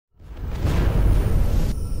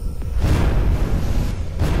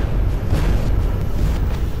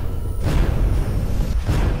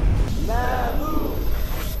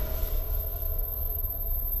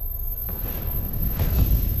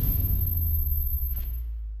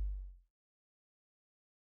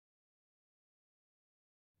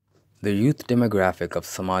The youth demographic of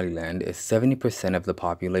Somaliland is 70% of the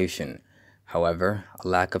population. However, a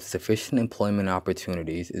lack of sufficient employment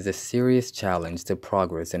opportunities is a serious challenge to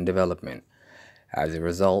progress and development. As a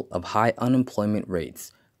result of high unemployment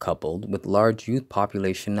rates, coupled with large youth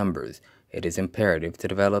population numbers, it is imperative to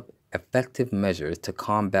develop effective measures to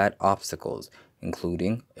combat obstacles,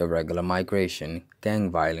 including irregular migration, gang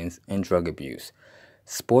violence, and drug abuse.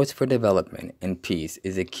 Sports for Development and Peace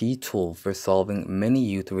is a key tool for solving many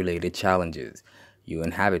youth-related challenges.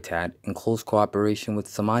 UN Habitat, in close cooperation with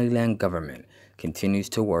Somaliland government, continues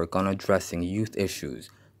to work on addressing youth issues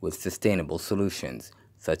with sustainable solutions,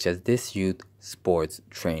 such as this youth sports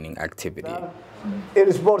training activity. In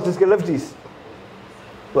sportska laftiis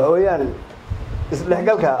waxa weeyaan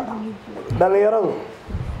isdhexgalka dhalinyaradu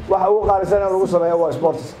waxa uu qaalisan lagu sameeyo waa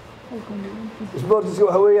sports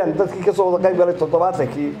waxa weeyaan dadkii ka soo wada qayb galay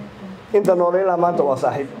 70kii inta nooleeyna maanta waa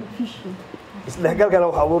saaxiib isdhexgalkana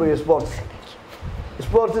waxa abuuraya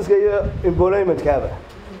sportska iyo employment-kaaba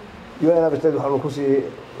UN Habitat waxaanu ku sii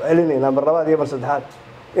celinaynaa mar labaad iyo mar saddexaad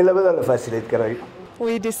in labada la facilitate gareeyo.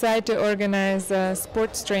 We decided to organize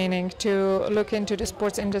sports training to look into the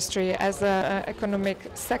sports industry as an economic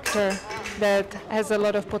sector that has a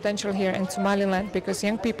lot of potential here in Somaliland, because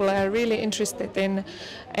young people are really interested in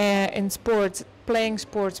sports, playing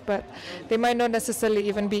sports, but they might not necessarily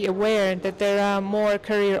even be aware that there are more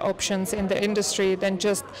career options in the industry than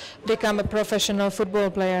just become a professional football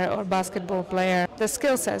player or basketball player. The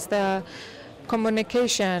skill sets, the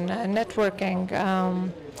communication, networking,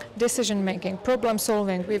 decision-making,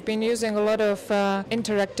 problem-solving. We've been using a lot of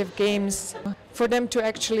interactive games for them to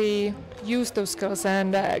actually use those skills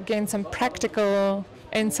and gain some practical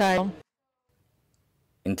insight.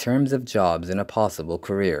 In terms of jobs and a possible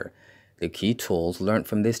career, the key tools learned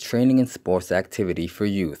from this training and sports activity for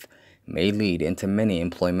youth may lead into many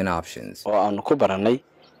employment options. Waxaan ku baranay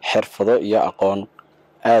xirfado iyo aqoon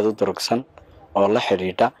aad u durugsan oo la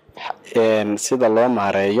xiriira sida loo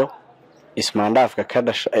maareeyo ismaandhaafka ka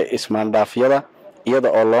dhashay ismaandhaafyada iyada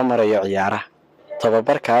oo loo marayo ciyaaraha.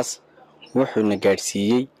 Tababarkaas wuxuu na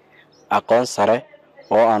gaarsiiyay aqoon sare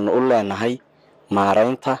oo aan u leenahay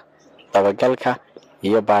maareynta, dabagalka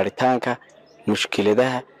iyo baaritaanka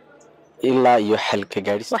mushkiladaha ilaa iyo xal ka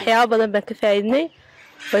gaarista. Waxyaabo badan baan ka faa'iidnay,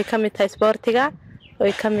 way ka mid tahay sportiga,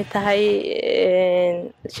 way ka mid tahay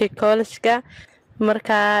psychology-ga,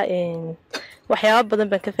 marka waxyaabo badan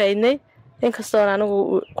baan ka faa'iidnay. inkastoo anigu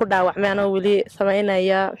ku dhaawacmay anoo wali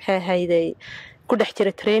sameynaya maxay hayday ku dhex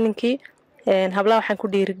jira trainingkii habla waxaan ku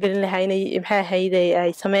dhiirigelin lahaa inay maxay hayday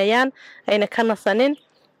ay sameeyaan ayna ka nasanin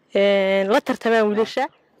la tartamaan wiilasha.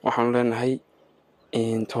 waxaan leenahay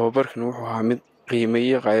tababarkan wuxuu ahaa mid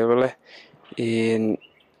qiimeeyo qayb leh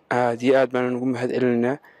aad iyo aad baan ugu mahad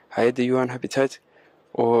celinaynaa hay'adda UN Habitat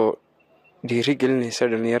oo dhiirigelinaysa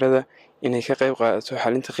dhalinyarada inay ka qayb qaadato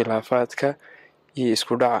xalinta khilaafaadka iyo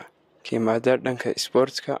isku dhaca.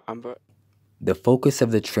 The focus of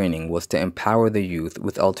the training was to empower the youth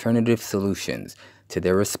with alternative solutions to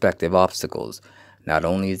their respective obstacles. Not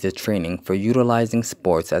only is the training for utilizing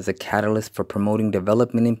sports as a catalyst for promoting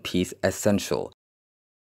development and peace essential,